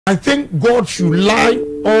I think God should lie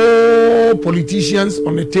all politicians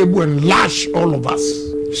on the table and lash all of us.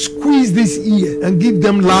 Squeeze this ear and give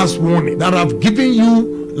them last warning that I've given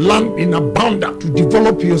you land in abundance to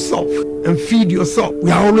develop yourself and feed yourself.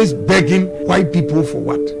 We are always begging white people for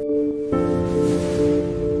what?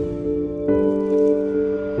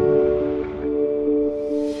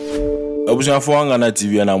 Abusuafo Ghana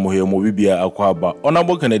TV na mohemo bibia akwaba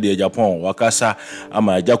onabo Canada Japan wakasa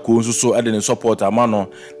ama Agya Koo nsuso ade ne support amano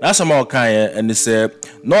na asama wakan ene se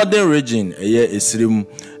northern region eye esirim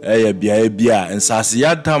eye bia ensase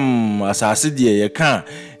yadam asase de ye kan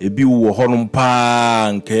ebi wo honom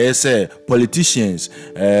pa nke se politicians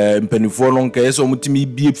mpanifo no nke se omutimi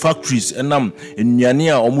bi factories enam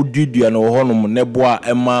ennuane a omududua na honom neboa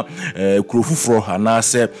ema kurofufro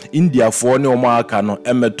anase India fo ne omo aka no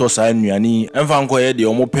emeto sa ennuane emfa nkoye de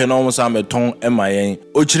omo pe na omo sa meton emayen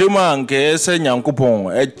ochirema nke se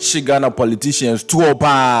nyankopon echiga na politicians to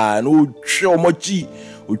pa no twe omochi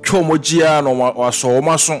ochomojia no waso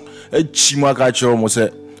omaso echima ka chiro mo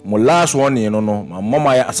se mo last one no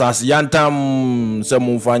mama ya asase yantam se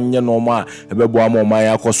mumfanye no ma ebebo amoma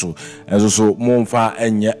ya koso enso so mumfa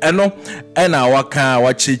enye eno ena waka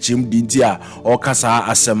wachichim dinti a okasa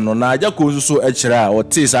asem no na Agya Koo so ekire a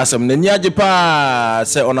otis asem na ni ajepa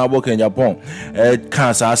se onabo Kenya Japan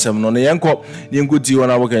kan sa asem no ne yenkoti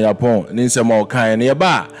onabo Kenya Japan ni nsema okan ne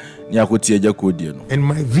yeba ni akoti Agya Koo die no. In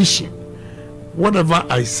my vision, whatever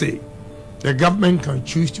I say, the government can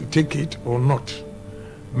choose to take it or not.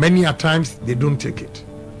 Many a times they don't take it.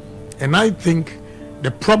 And I think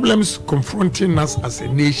the problems confronting us as a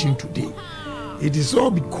nation today, it is all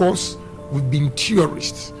because we've been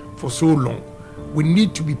theorists for so long. We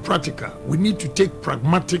need to be practical. We need to take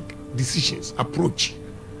pragmatic decisions, approach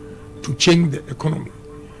to change the economy,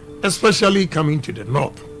 especially coming to the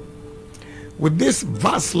north. With this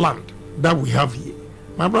vast land that we have here,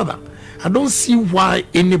 my brother, I don't see why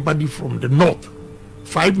anybody from the north,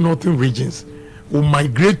 5 northern regions, will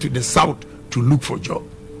migrate to the south to look for job.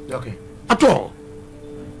 Okay. At all.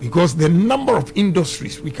 Because the number of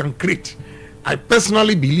industries we can create, I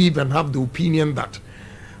personally believe and have the opinion that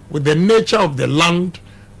with the nature of the land,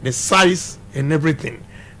 the size and everything,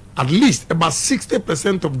 at least about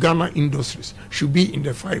 60% of Ghana industries should be in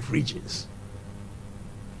the 5 regions.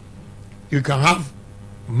 You can have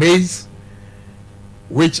maize,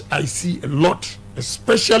 which I see a lot,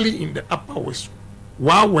 especially in the upper west,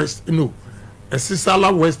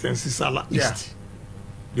 Sisala West and Sisala East.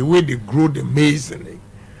 Yeah. The way they grow the maize and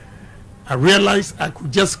I realized I could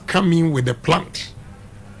just come in with a plant.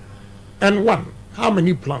 And how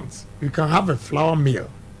many plants? You can have a flour mill.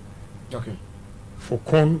 Okay. For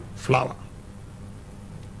corn flour.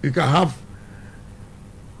 You can have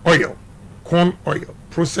oil, corn oil,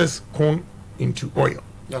 process corn into oil.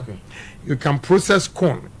 Okay. You can process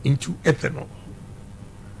corn into ethanol.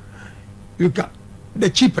 You can, the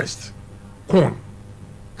cheapest corn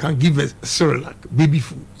can give us cereal, baby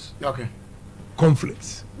foods. Okay.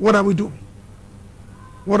 Conflicts. What are we doing?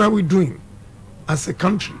 What are we doing as a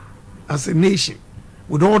country, as a nation,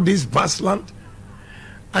 with all this vast land?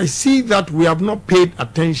 I see that we have not paid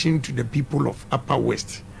attention to the people of Upper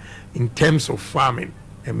West in terms of farming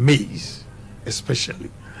and maize,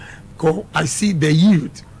 especially. Because I see the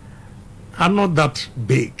yield are not that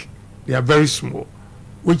big. They are very small,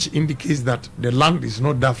 which indicates that the land is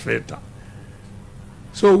not that fertile.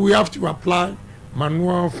 So we have to apply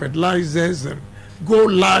manual fertilizers and go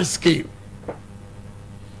large scale.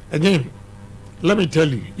 Again, let me tell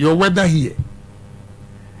you, your weather here,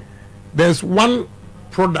 there's one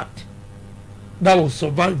product that will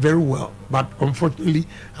survive very well, but unfortunately,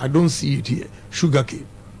 I don't see it here, sugarcane.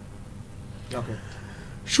 Okay.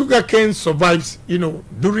 Sugarcane survives,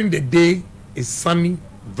 during the day it's sunny,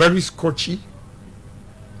 very scorchy,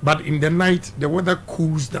 but in the night, the weather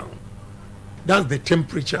cools down. That's the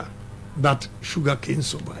temperature that sugarcane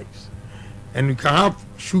survives. And you can have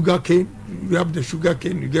sugarcane, you have the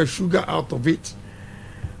sugarcane, you get sugar out of it.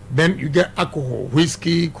 Then you get alcohol,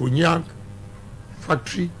 whiskey, cognac,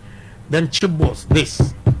 factory. Then chibos,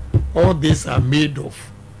 this. All these are made of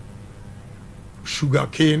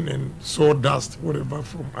sugarcane and sawdust, whatever,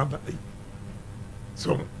 from other.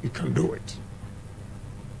 So you can do it.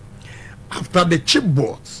 After the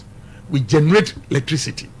chipboards, we generate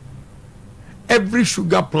electricity. Every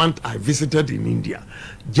sugar plant I visited in India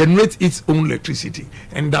generates its own electricity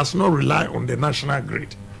and does not rely on the national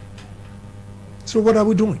grid. So what are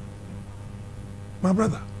we doing? My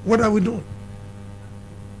brother, what are we doing?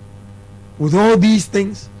 With all these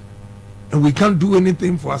things, and we can't do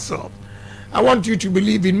anything for ourselves. I want you to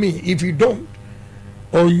believe in me. If you don't,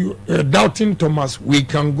 or you doubting Thomas, we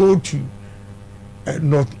can go to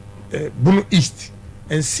North, Bono East,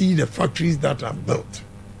 and see the factories that are built.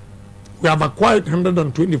 We have acquired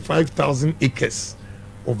 125,000 acres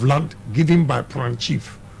of land given by Pran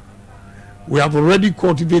Chief. We have already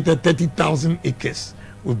cultivated 30,000 acres.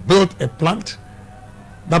 We've built a plant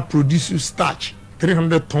that produces starch,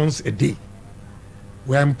 300 tons a day.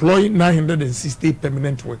 We are employing 960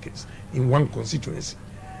 permanent workers in one constituency.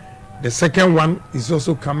 The second one is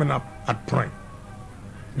also coming up at Prime.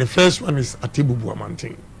 The first one is Atebu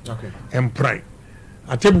Buamantin. Okay. And Prime.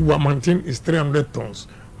 Atebu Buamantin is 300 tons.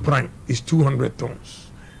 Prime is 200 tons.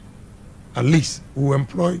 At least we will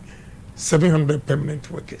employ 700 permanent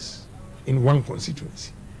workers in one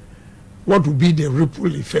constituency. What will be the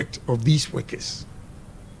ripple effect of these workers?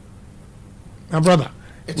 My brother,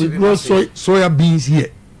 we grow soya beans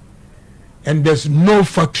here, and there's no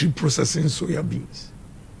factory processing soya beans.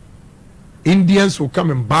 Indians will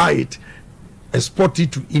come and buy it, export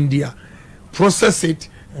it to India, process it,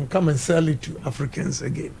 and come and sell it to Africans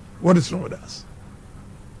again. What is wrong with us?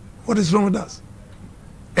 What is wrong with us?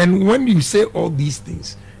 And when you say all these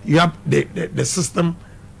things, you have the system,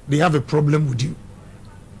 they have a problem with you.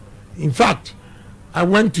 In fact, I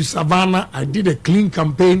went to Savannah, I did a clean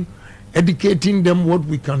campaign, educating them what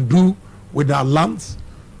we can do with our lands.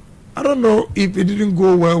 I don't know if it didn't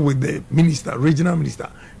go well with the minister, regional minister.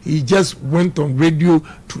 He just went on radio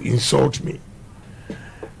to insult me.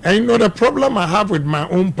 And you know, the problem I have with my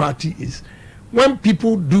own party is when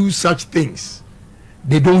people do such things,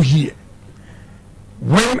 they don't hear.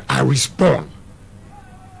 When I respond,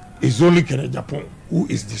 it's only Agyapong who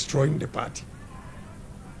is destroying the party.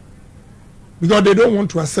 Because they don't want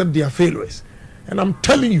to accept their failures. And I'm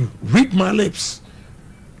telling you, read my lips.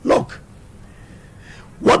 Look,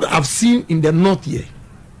 what I've seen in the north here,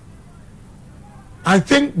 I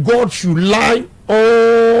think God should lie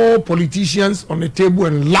all politicians on the table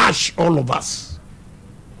and lash all of us.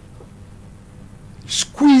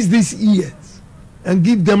 Squeeze these ears and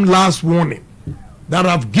give them last warning that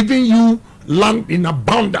I've given you land in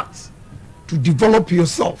abundance to develop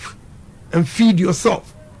yourself and feed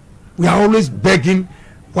yourself. We are always begging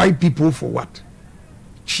white people for what?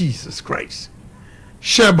 Jesus Christ.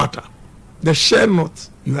 Share butter. The share nuts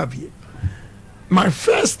you have here. My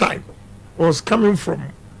first time was coming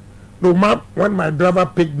from when my driver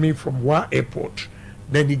picked me from Wa Airport.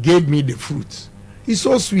 Then he gave me the fruits. It's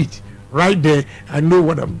so sweet. Right there, I know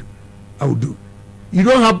what I will do. You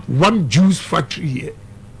don't have one juice factory here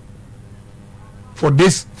for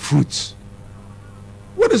these fruits.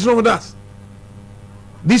 What is wrong with us?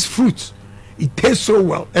 These fruits, it tastes so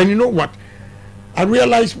well. And you know what? I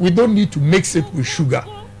realize we don't need to mix it with sugar.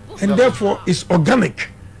 And therefore, it's organic.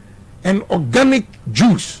 And organic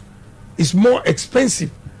juice is more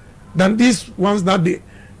expensive than these ones that they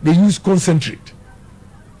use concentrate.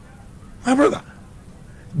 My brother,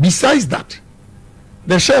 besides that,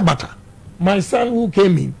 the shea butter, my son who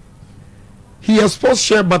came in, he exports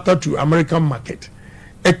shea butter to American market.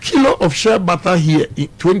 A kilo of shea butter here in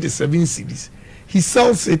 27 cedis. He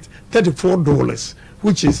sells it $34,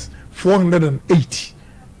 which is 480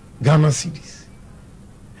 Ghana cedis.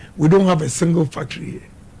 We don't have a single factory here,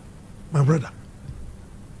 my brother.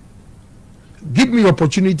 Give me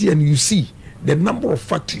opportunity and you see the number of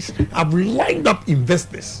factories. I've lined up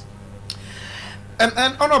investors.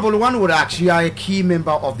 And Honorable, one would ask, you are a key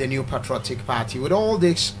member of the New Patriotic Party with all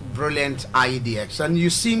these brilliant ideas, and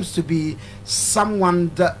you seem to be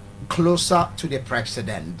someone that closer to the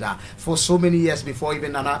president for so many years before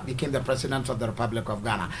even Nana became the president of the Republic of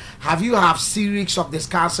Ghana. Have you have series of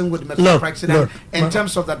discussion with Mr. President in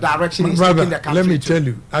terms of the direction he's taking the country? Let me tell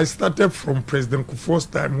you, I started from President Kufuor's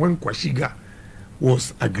time when Kwashiga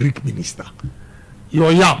was a Greek minister.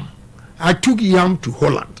 Your yam, I took yam to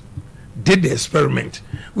Holland, did the experiment.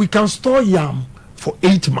 We can store yam for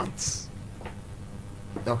 8 months.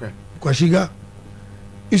 Okay. Kwashiga,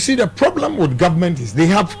 you see, the problem with government is they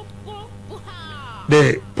have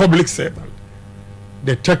the public servant,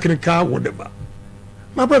 the technical, whatever.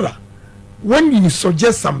 My brother, when you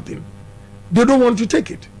suggest something, they don't want to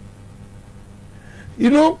take it.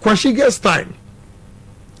 You know, Kwashiga's time,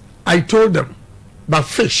 I told them that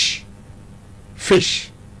fish,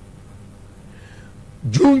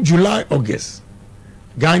 June, July, August,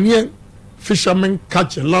 Ghanaian fishermen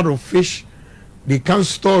catch a lot of fish, they can't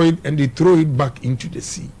store it and they throw it back into the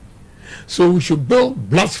sea. So we should build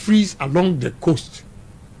blast freeze along the coast.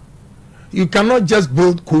 You cannot just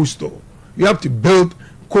build coastal. You have to build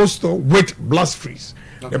coastal with blast freeze.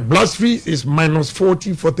 Okay. The blast freeze is minus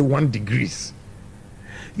 40, 41 degrees.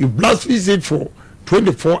 You blast freeze it for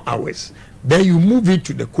 24 hours. Then you move it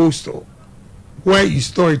to the coastal where you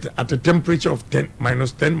store it at a temperature of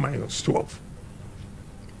minus 10, minus 12.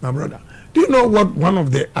 my brother. Do you know what one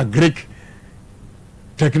of the agric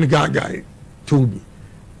technical guy told me?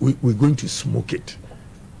 We're going to smoke it.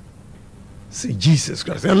 See, Jesus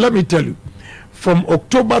Christ. And let me tell you, from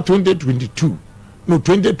October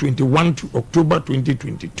 2021 to October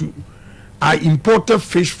 2022, I imported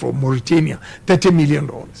fish from Mauritania, $30 million.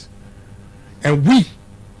 And we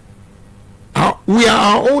are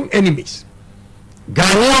our own enemies.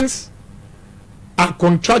 Ghanaians are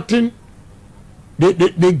contracting,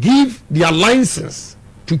 they give their license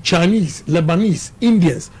to Chinese, Lebanese,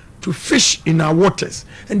 Indians to fish in our waters,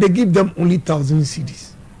 and they give them only 1,000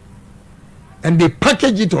 cedis. And they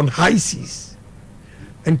package it on high seas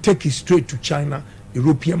and take it straight to China,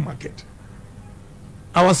 European market.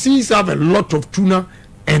 Our seas have a lot of tuna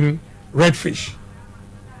and redfish.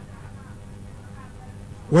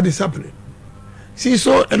 What is happening? See,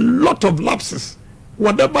 so a lot of lapses.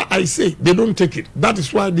 Whatever I say, they don't take it. That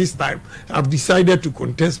is why this time I've decided to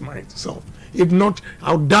contest myself. If not,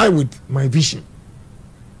 I'll die with my vision.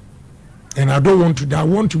 And I don't want to die. I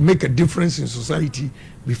want to make a difference in society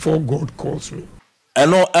before God calls me.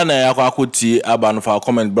 Eno ana yakwakuti aba for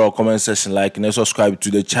comment bro comment section like and subscribe to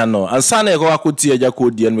the channel. And sana yakwakuti Agya Koo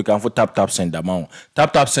and we can for tap send amount.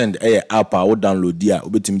 Tap send app or download dia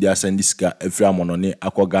obetim dia send this ka efri amonone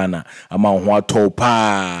akwa Ghana amount ho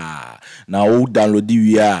atopa. Now download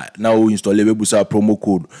the now install busa promo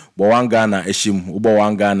code but one Ghana eshim ubo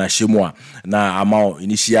one Ghana shimwa na amount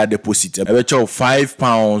initial deposit ebecho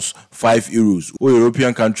 £5 €5 or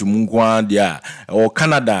European country munkwa dia or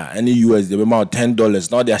Canada any US the amount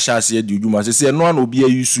 $10 now they are share do you must say no one will be a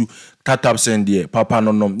use tap send there papa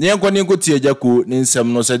no nyenko tie Agya Koo ni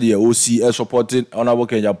nsem no said the OC supporting honorable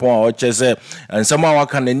Agyapong or chese and somehow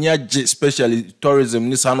can especially tourism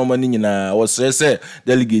ni sanomani nyina was say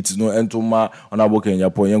delegates no entoma honorable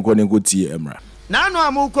Agyapong nyenko tie emra na no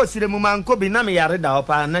amuko sire mu manko bi na me yare da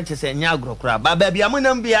opa na chese nya agrokura ba bia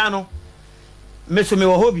munam bia no meso me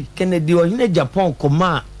wo hobi Kennedy o hine Japan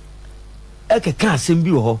koma eke ka asem bi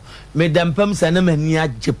ho me dampam sa na mani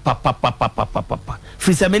agye papa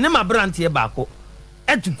fi se me ne ma brante ba ko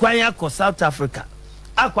etu kwan akọ South Africa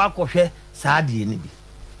akọhwe saade ni bi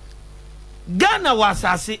Ghana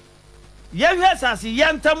wasase ye hwe sase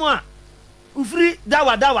yantam a ufiri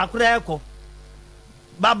dawa kura eko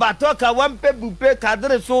baba toka wampe bupe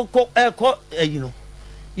kadre so ko eko eyino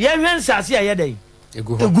ye hwe sase a ye dai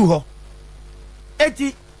egu ho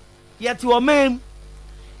eti yeti o mem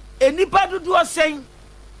enipa dudu osen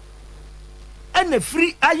ene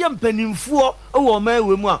free ayem panimfuo wo ma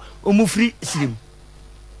ewemu a omu free sirim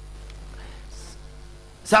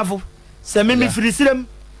safo se me free sirim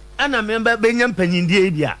ana memba benyam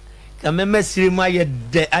panyindie bia ka memma sirim aye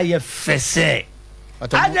de aye fese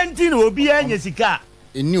Argentina obi anya sika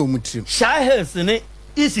eni omutrim Shahels ne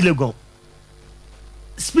Isilegon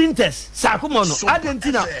Spinters sakomono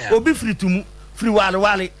Argentina obi free tumu free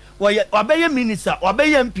wale wabeye minister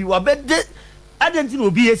wabeye MP wabede Argentina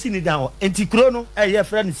obi yesi ni dan enti kro no eye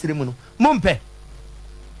friend sirimu no mompe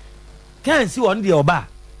kan si won de oba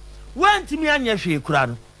wantimi anya hwe kura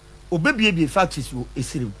no obebie factories wo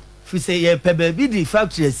esirim fi se ye pebe bi di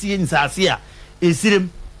factory si nsase a esirim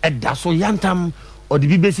eda so yantam odi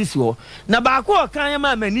bi besisi wo na ba ko kan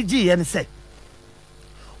ma mani gi ye ne se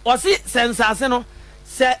o si sensase no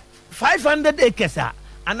se 500 acres a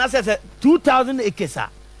anase se 2000 acres a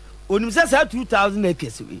onim se 2000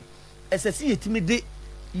 acres we esesi yetimi de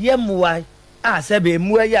yemwa a sebe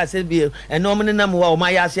muwa ya sebe enom ne namwa o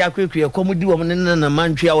ma ya se akwekwe komudi wo ne na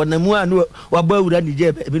mantwea wo na mu anu waba wura ni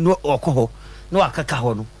je be no okoho no akaka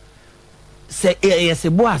ho no se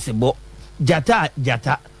yesebo asebo jata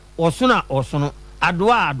osono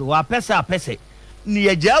adoa pese ni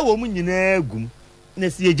yagya wo mu nyina gum na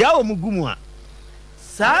si yagya wo mu gum a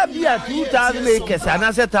sabia 2000 acres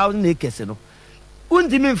ana se 1000 acres no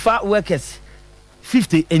undimi mfa workers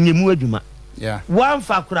 50 enyemu adwuma one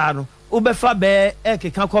fa kura no obefa be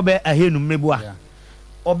ekeka ko be ahenu mmebu a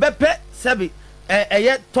obepe sebi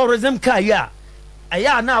eye tourism car ya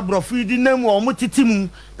aya na abrofo di namu o mutitimu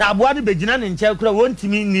na aboa de begina ne nche kura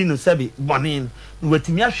wontimi ni no sebi bone no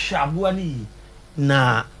watimi ahwa aboa ni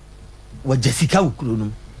na wajesika ukuro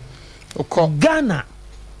no okọ Ghana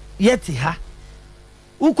yeti ha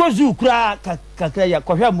ukozu ukura kakra ya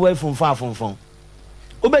kohwa aboa fonfon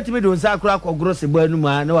obetimi do nsa akura kogoro se bo anu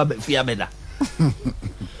ma na wa fi abeda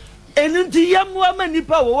enunti yamwa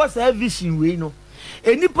manipa wo sa vision we no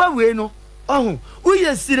enipa we no ohun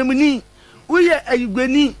uye siremuni uye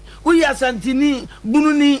ayugweni uye asantini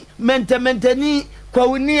bununi mentementeni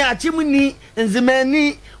kwawuni achimuni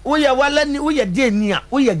nzimani woya wala ni woya denia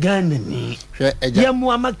woya Ghana ni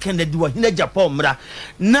yemu ama Kennedy wa hina Japan mra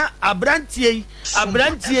na abrantie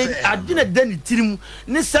adina dani tirimu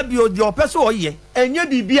ne sabio de opeso oye enye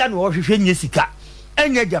bibia na ohwehwe nye sika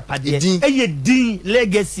enye japade eye din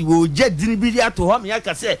legacy wo je din bi ato ho me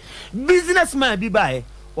aka se businessman bi bae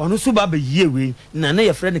ono so ba yewe na na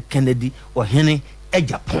ye friend Kennedy o hene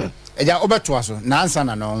Japan eja obeto aso na ansa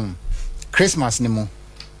na no Christmas ni mu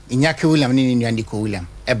Inyake William ni Nnuandi ko William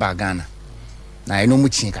eba Ghana na eno mu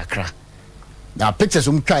chin kakra na pictures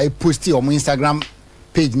um twa e posti on Instagram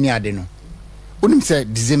page ni ade no unim say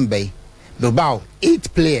December Bilbao 8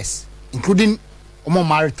 players including omo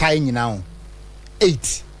maritime nyina o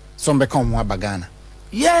 8 some be come aba Ghana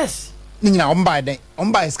yes ni nyina omba den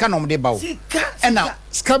omba ska no de ba o na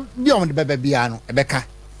ska bi on de beba bia no ebeka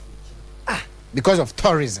because of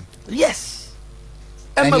tourism yes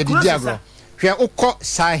and you did diagro where oko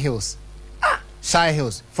Shy Hills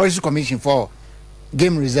Forest Commission for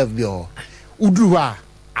Game Reserve bio udru a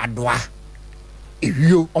adoa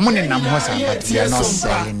ewio omo ne nam ho sa but they are not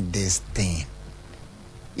selling this thing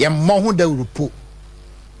ye mo hu da urupo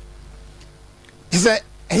say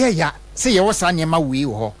ya say ye wosa ne ma we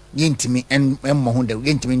ho ye ntimi en mo hu da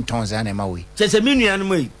ye ntimi nton za ne ma we chese minua no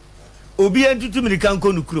mai obi entutu mirika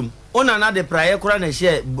nko nukrum ona na de praye kora na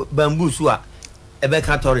hye bamboo so a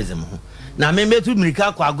ebeka tourism ho na me metu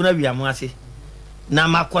mirika kwa agona wiamu ase na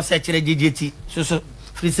makose kire jejeti so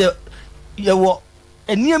free say ye wo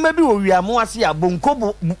eniema bi wo wiamu ase a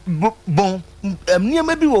bonko bon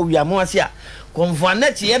eniema bi wo wiamu ase a konfo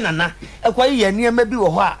na tie nana ekwaye ye eniema bi wo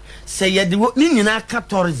ho a se ye de ni nyina ka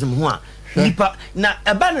tourism ho a nipa na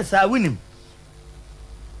eba na sa winim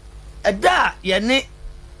eda ye ne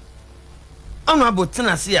ono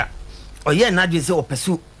abotena se a oye na dwe se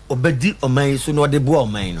opesu obedi oman so no de bo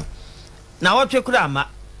oman no na wotwe kura ama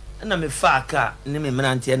na me fa aka ne me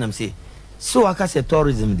mrantie na me se so aka se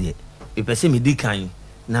tourism de e pese me di kan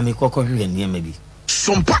na me kokko hwe niam bi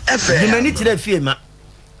Sompa FM di mani tire fie ma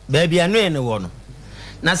ba bia no ene wo no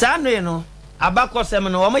na sa no e no abakọ sem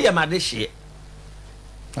no omo ye made hye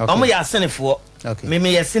omo ya senefo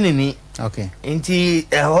me ye seneni okay enti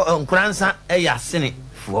nkransa e ya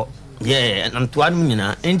senefo yeah nantoan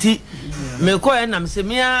nyina enti me ko e na me se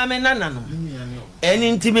me nana no eni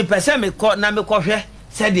enti me pese me ko na me ko hwe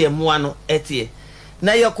se de moa no etie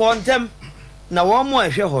na ye ko ntem na wo mo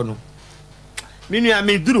ehwe ho no me nua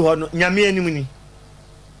me duru ho no nyame anim ni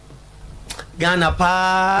Ghana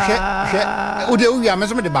pa hwe o de wi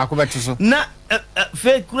ameso me de ba ko beto so na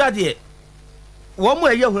fe kura de wo mo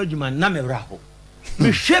eye ho adwuma na me wra ho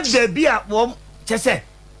me hwe da bi a wo chese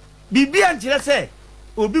bibia nchire se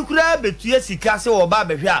obi kura betue sika se wo ba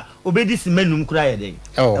behwe a obedi simanum kura ye den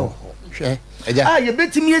oh hwe eja ye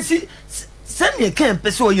betimi esi se ne kan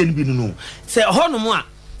pese o ye no bi no se honom a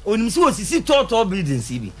onim se osisi total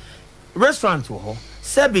buildings bi restaurant ho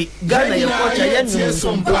sebi Ghana ye kocha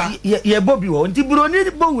ye bobi ho nti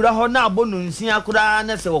buroni bo wura ho na abo no nsia kura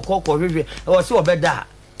na se wokoko hwehwe o se obeda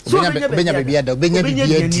so benya bebia da benya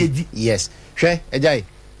bebia yes hwe ejai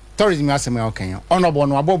tourism asem ya okan honorable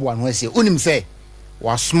no abobo anu ase unim se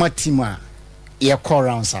wa smart team a ye call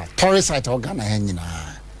round sa tourist site Ghana ha nyina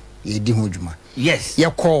ye di ho djuma yes ye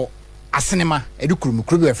call asenema edukurum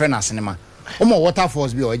krubi we friend asenema omo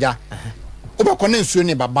waterfalls bi oja obako na nsuo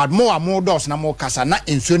ne baba mo amo dos na mo kasa na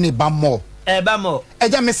nsuo ne ba mo ba mo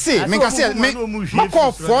eja me say me ka say me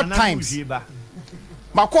call 4 times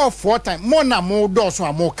ma call 4 times mo na mo dos so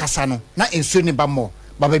amo kasa no na nsuo ne ba mo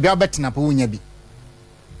baba bia betina pa wonya bi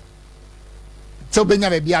so benya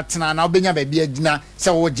bia atena na obenya bia agina se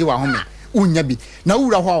wo je wa home wonya bi na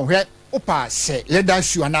wura ho hwe opa se leather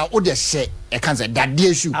shoe na o de se e kan se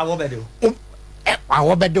dade shoe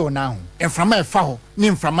awobedo na ho enframa e fa ho ni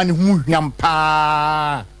enframa ne hu hwam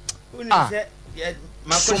pa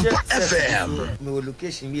Sompa FM me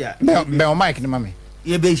location bi a be o mic ni mame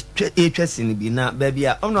ye be twese ni bi na ba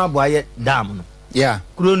bia ono abo aye dam no yeah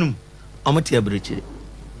kronum omote abrechire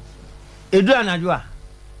edu anajo a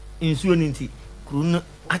nsuo ni nti kronu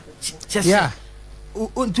a chese yeah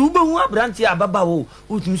nti ubehu abranti ababa wo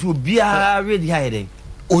utumi so bia ready hide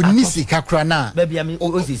oni sika kra na baby am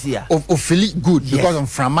osisi a o feel good because of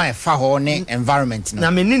from my fa ho ne environment na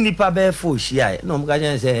me ni nipa be fo hia no mo ka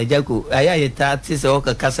jan se Agya Koo aya yeta ti se o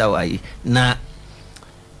ka kasa wayi na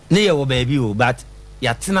ne ye wo baby o but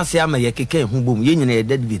ya tena se ama ye keke hu bom ye nyina ye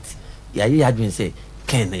dead bit ya ye adwen se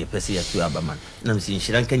ken na ye pese ya tu abaman na me sin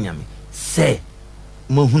hira nka nyame se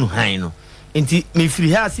mo hunu han no enti me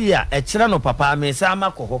firi ha se ya e kira no papa me se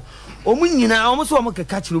ama ko ho omu nyina omu so omu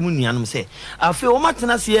keka kire omu nuanom se afi o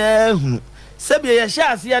matena se ehunu Sebi ya sha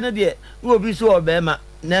asia ne de wo bi so obema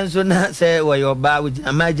nanso na se wo yo ba wo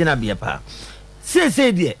amagina bia pa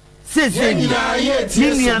se de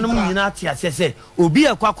minianum nyina tia se obi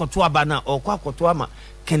akwa akoto aba na okwa akoto ama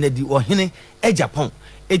Kennedy ohene Agyapong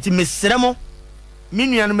eti mesremo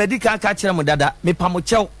minianum medika aka kire mo dada me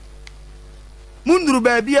pamochew munduru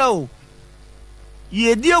ba bia o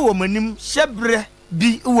yedie wo manim hyebre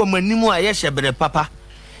bi wo manim a ye hyebre papa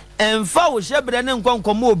emfa wo hyebre ne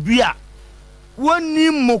nkonkomo obi a woni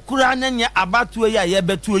mokura na nya abatuo ya ye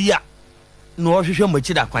betuo ya na ohwehwe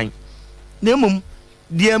machida kwan na emum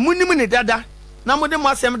de amunim ne dada na mode mo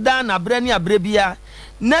asem da na abre ne abre bia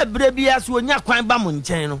na abre bia so onya kwan ba mo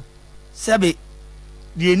nchen no sebe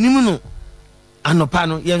de enim no anopa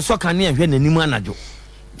no ye nso kan ne ehwe nanim anajo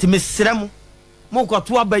ti mesrem mo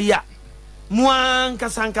kwato abaya mo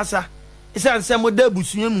ankasa isanse mo da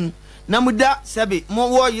busua mu na mo da sebe mo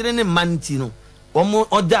wo yire ne manti no omo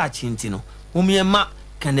oda achinti no Umiema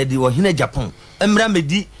Kennedy wa hina Japan emra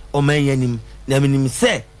medi omanyanim na menim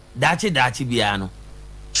se dachi biano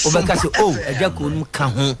obeka se Agya Koo num ka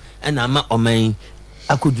ho na ma oman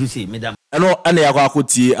akoduru se medam eno ane yakwa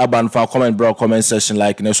akoti abanfa comment bro comment section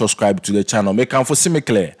like and subscribe to the channel make am for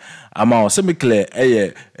simiclear ama simiclear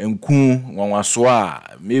eye enku nwanwaso a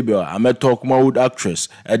maybe ameto kuma wood actress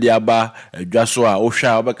e aba adwaso a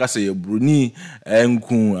ohwa obeka se broni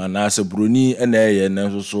enku anase broni ene eye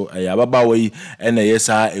nenso so ababa wai ene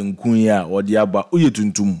yesa enku ya odi aba oye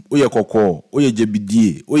tuntum oye kokko oye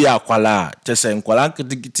jebidie oye akwala tese nkwala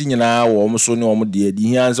kitikiti nyina wo mso ne wo de di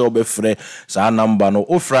hianse obefre sa number no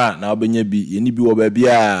ofra na obenye bi yeni bi wo ba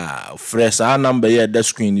bia fresh sa number ye the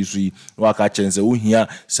screen isu yi waka chense wo hia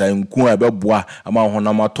sa nku a beboa ama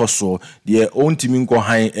honam atoso de ontimi nko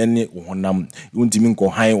han ene honam ontimi nko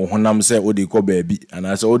han honam se odi ko baabi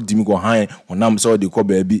ana se odimi ko han honam se odi ko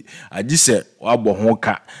baabi agise wabo ho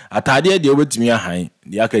ka atade de obetimi han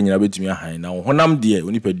de aka nyina betimi han na honam de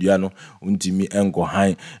onipadua no ontimi enko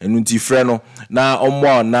han enu nti frɛ no na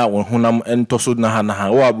ommo na honam entoso na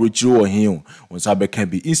ha wo abrochiri wo hin wonsa beka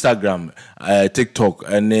bi Instagram TikTok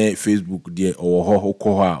and Facebook de owo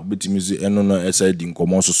ho ha betimi zu eno no esa di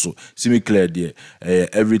nkomo so simi clear de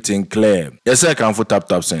everything clear yes I can for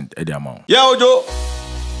tap send e de amount yeah ojo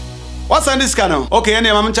what's on this channel okay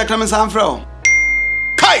any mam check them sam fro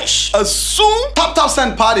Kaish soon tap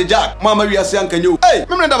send party jack mama we asian kanyo hey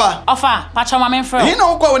me daba ofa pacha mama fro he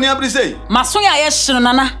no kwa woni abri say maso ya ye hye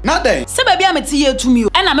nana na den se ba bia meti ye tumi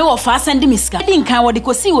o na me wo fa send me ska di nkan wo de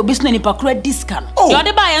kosi wo bisu na nipa kura discount yo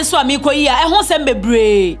de ba ye nso a me koyi a ho sem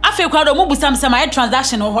bebre afi kwa do mo busam sem a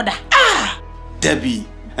transaction wo hoda Debbie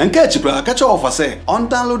and catch bra catch off say on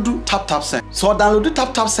download tap send so download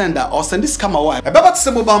tap sender or send this camera wipe about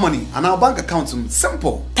to mobile money and our bank account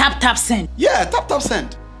simple tap send yeah tap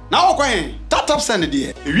send now okay tap send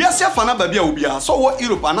there we are safe na babia obia so what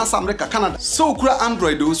Europe and America Canada so kura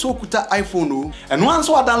Android so kuta iPhone and once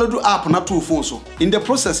we download app na two phones so in the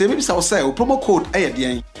process maybe say promo code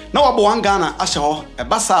ayedian now abo one Ghana asho e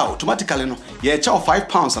basa automatically no ye cha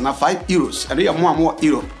 £5 and €5 and we more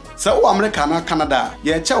Europe. So America na Canada,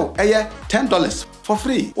 ye chow $10 for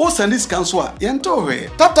free. O send this cancel yento we.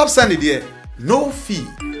 Tap send it there. No fee.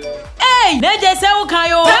 Hey, they say okay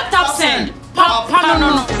yo. Tap send. Papa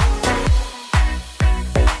no.